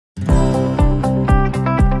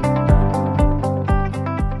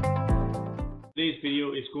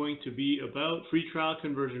video is going to be about free trial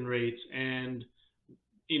conversion rates and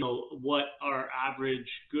what are average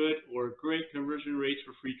good or great conversion rates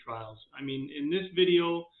for free trials. I mean, in this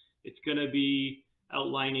video, it's going to be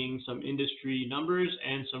outlining some industry numbers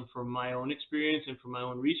and some from my own experience and from my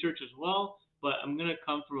own research as well. But I'm going to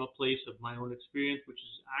come from a place of my own experience, which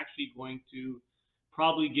is actually going to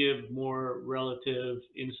probably give more relative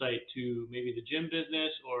insight to maybe the gym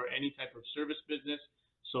business or any type of service business.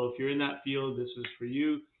 So if you're in that field, this is for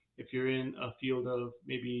you. If you're in a field of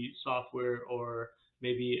maybe software or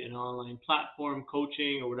maybe an online platform,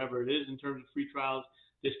 coaching, or whatever it is in terms of free trials,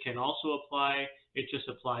 this can also apply. It just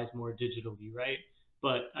applies more digitally, right?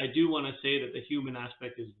 But I do want to say that the human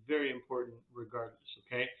aspect is very important regardless,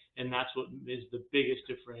 okay? And that's what is the biggest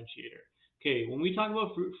differentiator. Okay, when we talk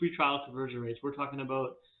about free trial conversion rates, we're talking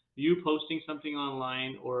about you posting something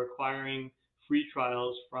online or acquiring free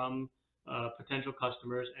trials from potential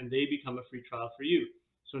customers, and they become a free trial for you.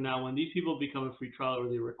 So now when these people become a free trial or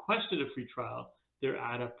they requested a free trial, they're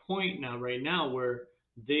at a point now, right now, where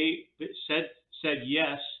they said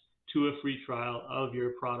yes to a free trial of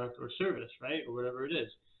your product or service, right, or whatever it is.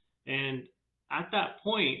 And at that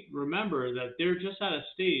point, remember that they're just at a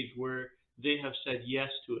stage where they have said yes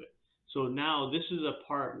to it. So now this is a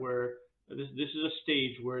part where this is a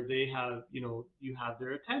stage where they have, you have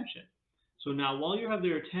their attention. So now while you have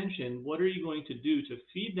their attention, what are you going to do to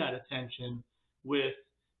feed that attention with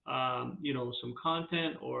some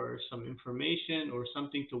content or some information or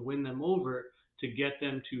something to win them over to get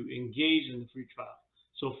them to engage in the free trial?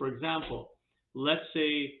 So for example, let's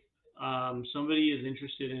say somebody is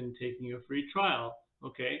interested in taking a free trial,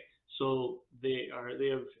 okay? So they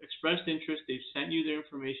have expressed interest, they've sent you their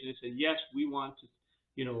information, they said, yes, we want to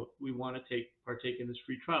partake in this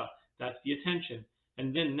free trial. That's the attention.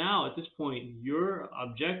 And then now at this point, your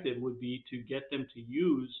objective would be to get them to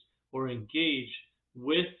use or engage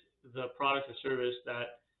with the product or service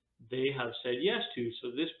that they have said yes to. So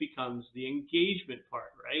this becomes the engagement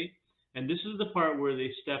part, right? And this is the part where they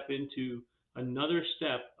step into another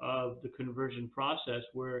step of the conversion process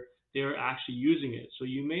where they're actually using it. So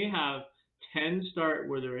you may have 10 start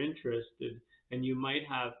where they're interested, and you might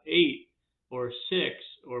have 8 or 6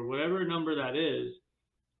 or whatever number that is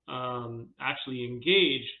actually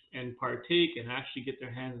engage and partake and actually get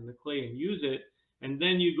their hands in the clay and use it. And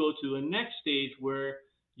then you go to the next stage where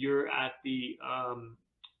you're at the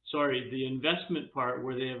investment part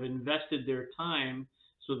where they have invested their time.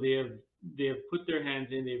 So they have put their hands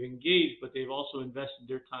in, they've engaged, but they've also invested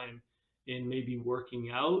their time in maybe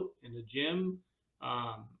working out in the gym,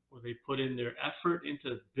 or they put in their effort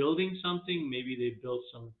into building something. Maybe they built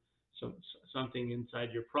something inside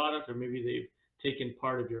your product, or maybe they've taken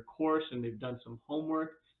part of your course and they've done some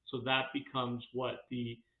homework. So that becomes what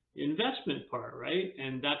the investment part, right?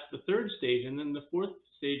 And that's the third stage. And then the fourth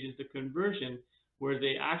stage is the conversion, where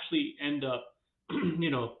they actually end up,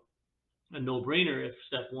 a no-brainer. If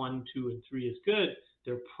step 1, 2, and 3 is good,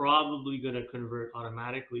 they're probably going to convert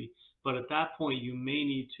automatically. But at that point, you may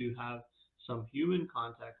need to have some human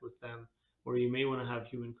contact with them, or you may want to have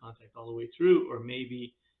human contact all the way through, or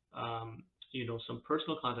maybe some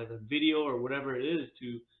personal contact, a video or whatever it is,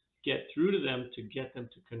 to get through to them, to get them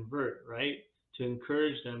to convert, right? To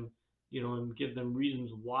encourage them, and give them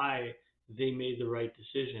reasons why they made the right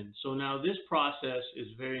decision. So now this process is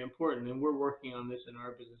very important, and we're working on this in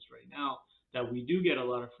our business right now, that we do get a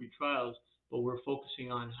lot of free trials, but we're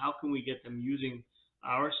focusing on how can we get them using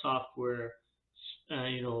our software,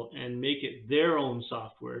 and make it their own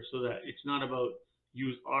software, so that it's not about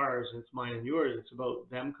use ours, it's mine and yours. It's about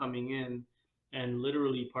them coming in and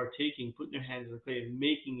literally partaking, putting their hands in the clay and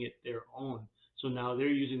making it their own. So now they're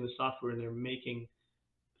using the software and they're making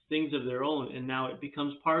things of their own, and now it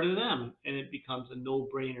becomes part of them, and it becomes a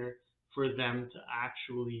no-brainer for them to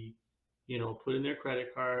actually, put in their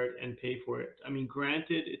credit card and pay for it. I mean,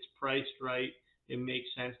 granted, it's priced right, it makes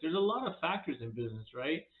sense. There's a lot of factors in business,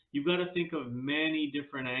 right? You've got to think of many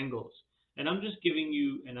different angles. And I'm just giving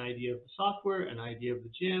you an idea of the software, an idea of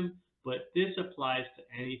the gym, but this applies to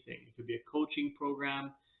anything. It could be a coaching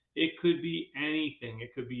program. It could be anything.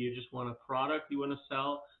 It could be you just want a product you want to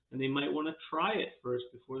sell, and they might want to try it first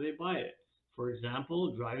before they buy it. For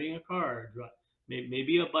example, driving a car,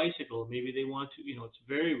 maybe a bicycle. Maybe they want to, it's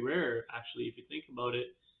very rare, actually, if you think about it.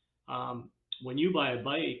 When you buy a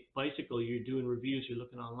bicycle, you're doing reviews, you're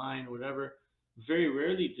looking online or whatever. Very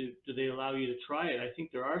rarely do they allow you to try it. I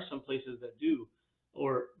think there are some places that do.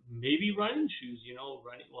 Or maybe running shoes,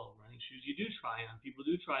 running shoes you do try on. People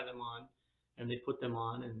do try them on, and they put them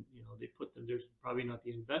on, and they put them. There's probably not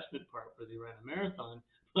the investment part where they ran a marathon,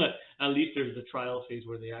 but at least there's the trial phase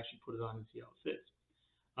where they actually put it on and see how it fits.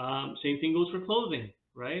 Same thing goes for clothing,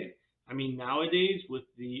 right? I mean, nowadays with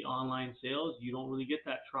the online sales, you don't really get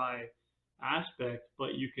that try aspect,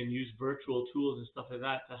 but you can use virtual tools and stuff like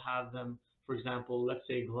that to have them, for example, let's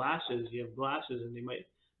say glasses, you have glasses and they might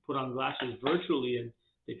put on glasses virtually and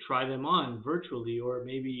they try them on virtually, or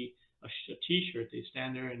maybe a t-shirt, they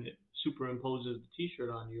stand there and it superimposes the t-shirt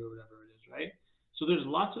on you or whatever it is, right? So there's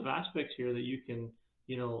lots of aspects here that you can,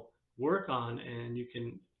 you know, work on and you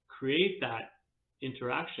can create that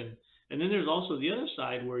interaction. And then there's also the other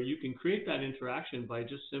side where you can create that interaction by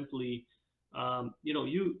just simply,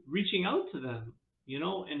 you reaching out to them,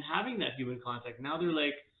 and having that human contact. Now they're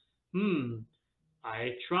like, I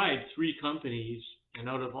tried 3 companies, and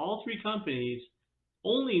out of all 3 companies,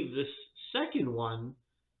 only this second one,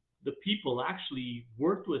 the people actually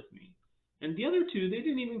worked with me. And the other 2, they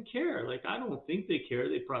didn't even care. Like, I don't think they care.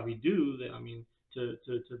 They probably do. I mean, to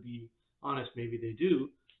be honest, maybe they do.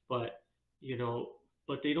 But, you know,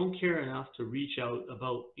 but they don't care enough to reach out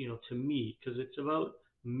about, to me, because it's about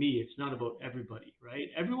me. It's not about everybody, right?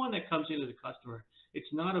 Everyone that comes in as a customer,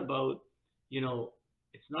 it's not about, you know,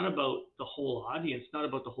 it's not about the whole audience, not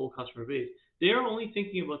about the whole customer base. They're only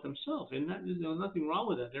thinking about themselves, and there's nothing wrong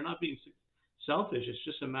with that. They're not being selfish. It's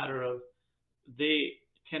just a matter of they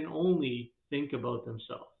can only think about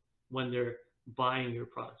themselves when they're buying your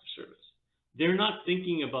product or service. They're not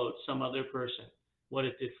thinking about some other person, what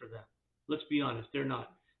it did for them. Let's be honest, they're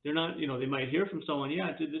not. They're not, they might hear from someone, yeah,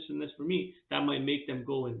 it did this and this for me. That might make them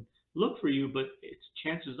go and look for you, but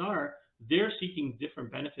chances are they're seeking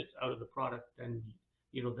different benefits out of the product than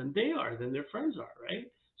they are, than their friends are, right?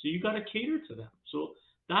 So you got to cater to them. So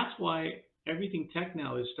that's why everything tech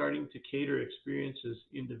now is starting to cater experiences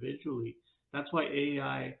individually. That's why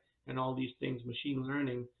AI and all these things, machine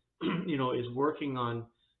learning, is working on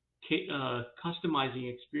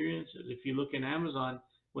customizing experiences. If you look in Amazon,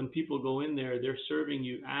 when people go in there, they're serving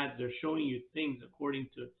you ads, they're showing you things according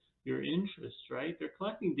to your interests, right? They're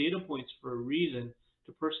collecting data points for a reason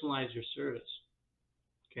to personalize your service,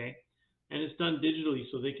 okay? And it's done digitally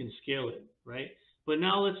so they can scale it, right? But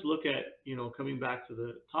now let's look at, coming back to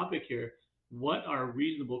the topic here, what are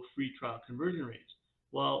reasonable free trial conversion rates?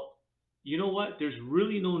 Well, you know what? There's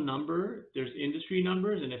really no number. There's industry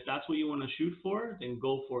numbers, and if that's what you want to shoot for, then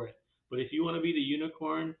go for it. But if you want to be the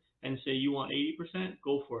unicorn and say you want 80%,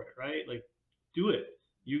 go for it, right? Like, do it.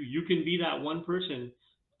 You can be that one person.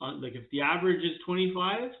 Like, if the average is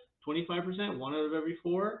 25%, 1 out of every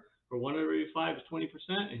 4, or 1 out of every 5 is 20%,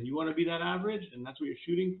 and you want to be that average, and that's what you're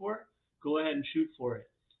shooting for, go ahead and shoot for it,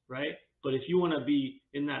 right? But if you want to be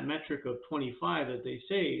in that metric of 25 that they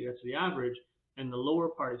say, that's the average, and the lower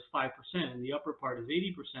part is 5%, and the upper part is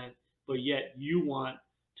 80%, but yet you want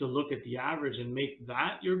to look at the average and make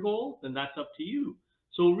that your goal, then that's up to you.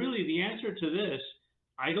 So really, the answer to this,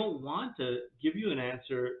 I don't want to give you an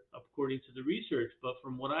answer according to the research, but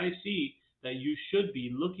from what I see, that you should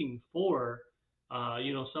be looking for,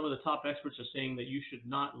 some of the top experts are saying that you should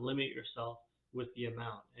not limit yourself with the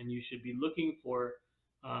amount, and you should be looking for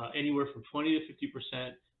anywhere from 20 to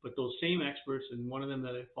 50%. But those same experts, and one of them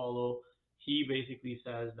that I follow, he basically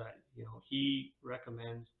says that he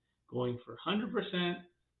recommends going for 100%,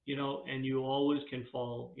 and you always can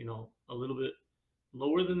fall a little bit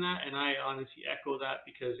lower than that. And I honestly echo that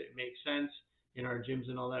because it makes sense. In our gyms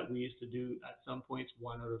and all that, we used to do at some points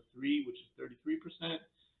 1 out of 3, which is 33%,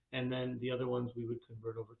 and then the other ones we would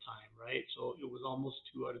convert over time, right? So it was almost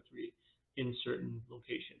 2 out of 3 in certain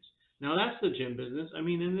locations. Now that's the gym business. I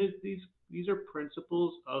mean, and these are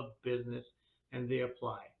principles of business, and they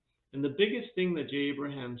apply. And the biggest thing that Jay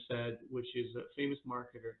Abraham said, which is a famous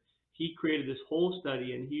marketer, he created this whole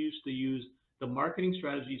study, and he used to use the marketing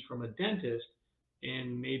strategies from a dentist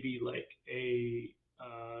and maybe like a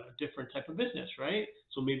different type of business, right?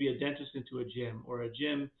 So maybe a dentist into a gym, or a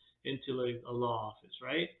gym into like a law office,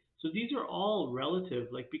 right? So these are all relative,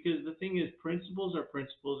 like, because the thing is, principles are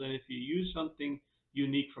principles, and if you use something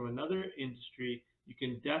unique from another industry, you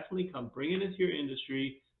can definitely come bring it into your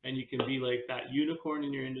industry, and you can be like that unicorn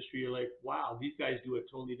in your industry. You're like, wow, these guys do it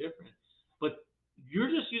totally different. But you're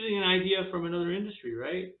just using an idea from another industry,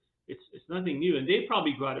 right? It's nothing new, and they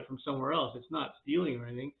probably got it from somewhere else. It's not stealing or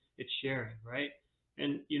anything. It's sharing, right?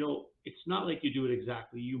 And it's not like you do it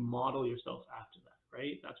exactly. You model yourself after that,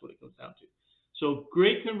 right? That's what it comes down to. So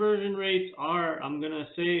great conversion rates are, I'm gonna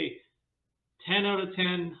say, 10 out of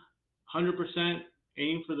 10, 100%.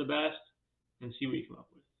 Aim for the best and see what you come up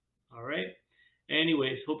with. All right.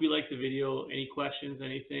 Anyways, hope you liked the video. Any questions,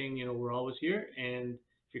 anything, we're always here. And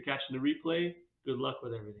if you're catching the replay, good luck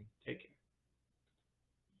with everything. Take care.